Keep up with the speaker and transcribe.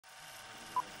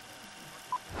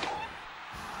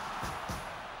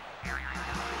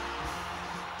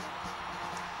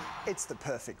It's the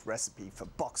perfect recipe for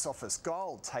box office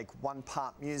gold. Take 1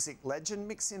 part music legend,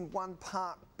 mix in 1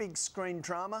 part big screen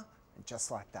drama, and just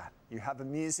like that, you have a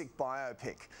music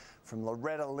biopic. From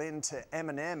Loretta Lynn to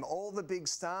Eminem, all the big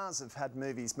stars have had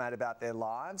movies made about their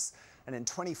lives. And in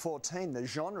 2014, the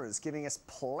genre is giving us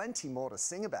plenty more to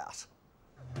sing about.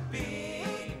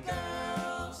 Big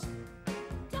girls.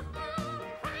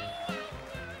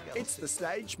 It's the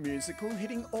stage musical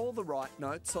hitting all the right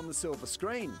notes on the silver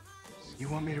screen. You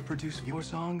want me to produce your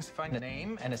songs? Find a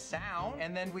name and a sound,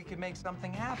 and then we can make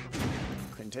something happen.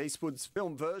 Clint Eastwood's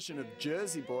film version of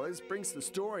Jersey Boys brings the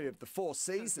story of the 4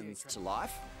 seasons to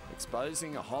life,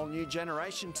 exposing a whole new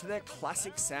generation to their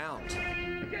classic sound.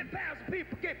 Get past the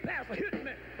people, get past the hit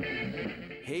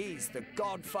me. He's the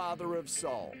godfather of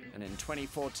soul, and in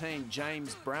 2014,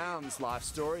 James Brown's life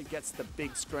story gets the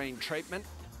big screen treatment.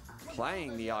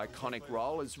 Playing the iconic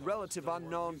role is relative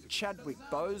unknown Chadwick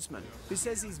Boseman, who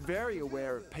says he's very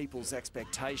aware of people's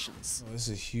expectations. It's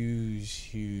a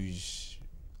huge,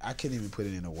 I can't even put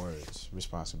it into words,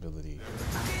 responsibility.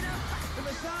 If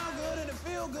it sounds good and it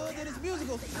feels good, then it's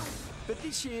musical. But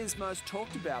this year's most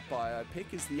talked about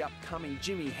biopic is the upcoming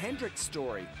Jimi Hendrix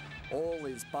story. All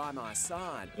is by my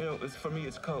side. You know, for me,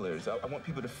 it's colors. I want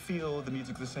people to feel the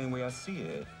music the same way I see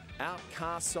it.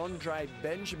 Outcast Andre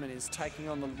Benjamin is taking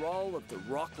on the role of the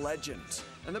rock legend.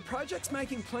 And the project's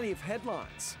making plenty of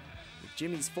headlines, with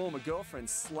Jimmy's former girlfriend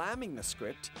slamming the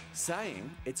script, saying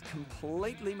it's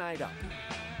completely made up.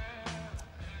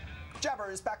 Jabba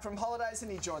is back from holidays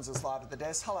and he joins us live at the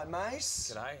desk. Hello, mate.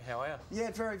 G'day, how are you? Yeah,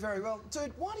 very, very well.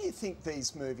 Dude, why do you think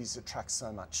these movies attract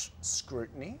so much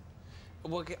scrutiny?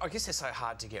 Well, I guess they're so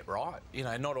hard to get right. You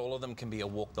know, not all of them can be a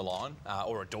walk the line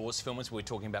or a Doors film, as we were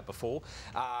talking about before.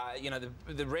 You know,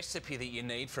 the recipe that you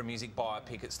need for a music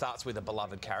biopic, it starts with a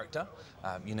beloved character.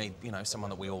 You need, you know, someone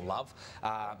that we all love.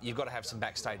 You've got to have some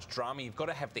backstage drama. You've got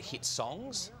to have the hit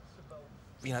songs.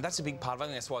 You know, that's a big part of it. I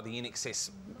think that's why the In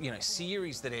Excess, you know,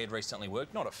 series that aired recently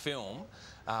worked, not a film.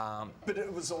 But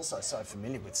it was also so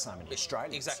familiar with so many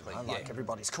Australians. Exactly, you know, like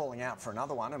everybody's calling out for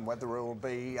another one, and whether it will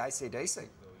be AC/DC.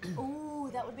 Ooh,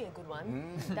 that would be a good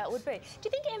one. That would be. Do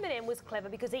you think Eminem was clever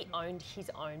because he owned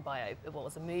his own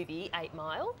movie, 8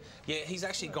 Mile? Yeah, he's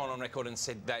actually gone on record and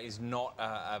said that is not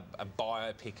a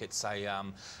biopic.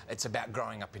 It's about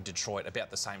growing up in Detroit about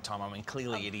the same time. I mean,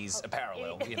 clearly it is a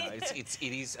parallel. You know, it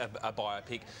is a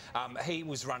biopic. He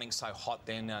was running so hot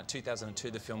then.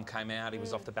 2002, the film came out. He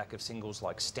was off the back of singles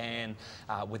like Stan,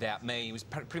 Without Me. He was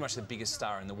pretty much the biggest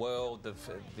star in the world.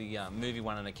 The movie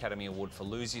won an Academy Award for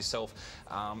Lose Yourself.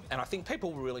 And I think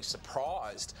people were really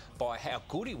surprised by how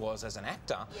good he was as an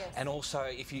actor. Yes. And also,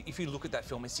 if you look at that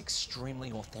film, it's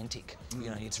extremely authentic.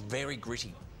 You know, it's very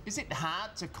gritty. Is it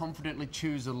hard to confidently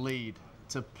choose a lead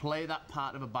to play that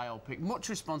part of a biopic? Much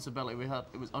responsibility. We had,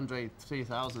 it was Andre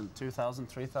 3000, 2000,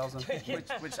 3000.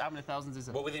 Which how many thousands is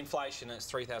it? Well, with inflation, it's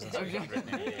 3,300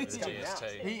 now with the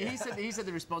GST. He said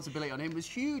the responsibility on him was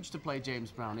huge to play James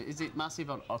Brown. Is it massive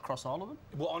across all of them?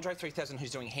 Well, Andre 3000,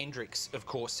 who's doing Hendrix, of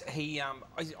course, he,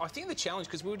 I think the challenge,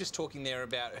 because we were just talking there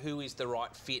about who is the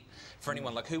right fit for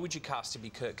anyone, like who would you cast to be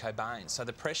Kurt Cobain? So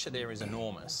the pressure there is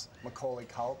enormous. Macaulay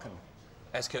Culkin.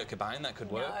 As Kurt Cobain, that could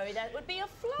work. No, that would be a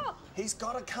flop. He's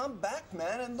got to come back,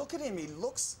 man, and look at him. He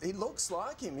looks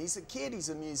like him. He's a kid. He's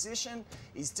a musician.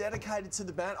 He's dedicated to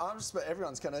the band.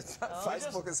 Everyone's going to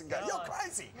Facebook us and go, "You're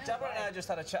crazy." Jabba and I just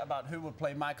had a chat about who would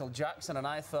play Michael Jackson, and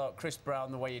I thought Chris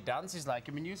Brown, the way he dances like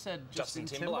him. And you said Justin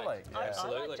Timberlake. Yeah,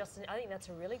 absolutely. I like Justin. I think that's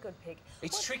a really good pick.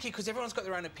 It's tricky because everyone's got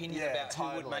their own opinion about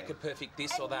who would make a perfect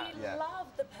this or that. And we love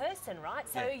the person, right?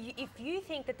 So if you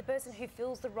think that the person who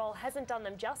fills the role hasn't done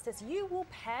them justice, you will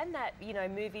pan that, you know,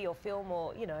 movie or film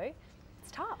or, you know,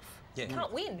 it's tough. Yeah. You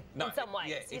can't win in some ways.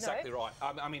 Yeah, exactly right.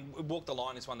 I mean, Walk the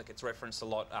Line is one that gets referenced a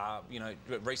lot. You know,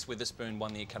 Reese Witherspoon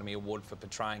won the Academy Award for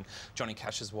portraying Johnny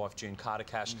Cash's wife, June Carter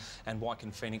Cash, and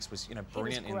Joaquin Phoenix was, you know,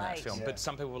 brilliant in that film. But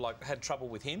some people had trouble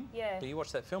with him. Yeah. But you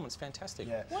watch that film, it's fantastic.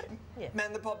 Yeah.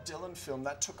 Man, the Bob Dylan film,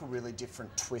 that took a really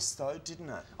different twist, though, didn't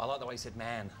it? I like the way he said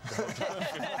 "man."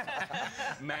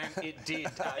 Man, it did.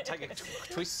 Take a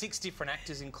twist. 6 different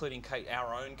actors, including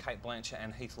our own Cate Blanchett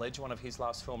and Heath Ledger, one of his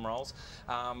last film roles.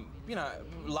 You know,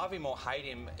 love him or hate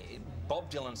him, Bob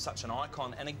Dylan's such an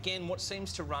icon. And again, what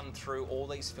seems to run through all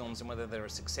these films, and whether they're a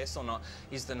success or not,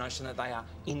 is the notion that they are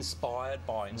inspired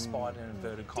in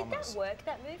inverted commas. Did that work,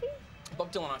 that movie?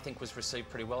 Bob Dylan, I think, was received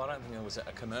pretty well. I don't think there was a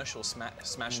commercial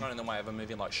smash, not in the way of a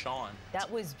movie like Shine.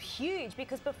 That was huge,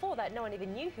 because before that, no one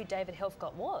even knew who David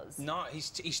Helfgott was. No,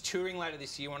 he's touring later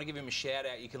this year. I want to give him a shout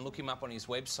out. You can look him up on his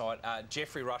website.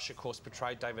 Jeffrey Rush, of course,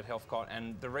 portrayed David Helfgott,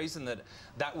 and the reason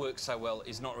that works so well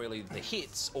is not really the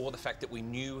hits or the fact that we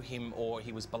knew him or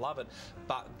he was beloved,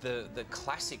 but the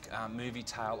classic movie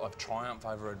tale of triumph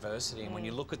over adversity. And when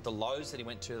you look at the lows that he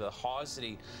went to, the highs that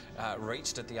he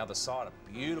reached at the other side,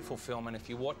 a beautiful film. And if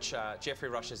you watch Jeffrey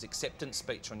Rush's acceptance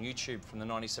speech on YouTube from the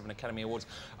 '97 Academy Awards,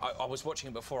 I was watching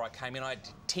it before I came in. I had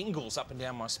tingles up and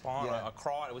down my spine. Yeah. I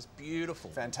cried. It was beautiful.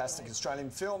 Fantastic Australian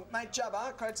film. Mate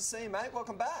Jabba, great to see you, mate.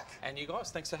 Welcome back. And you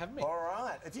guys, thanks for having me. All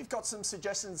right. If you've got some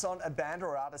suggestions on a band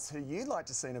or artist who you'd like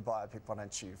to see in a biopic, why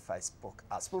don't you Facebook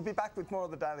us? We'll be back with more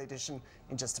of the Daily Edition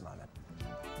in just a moment.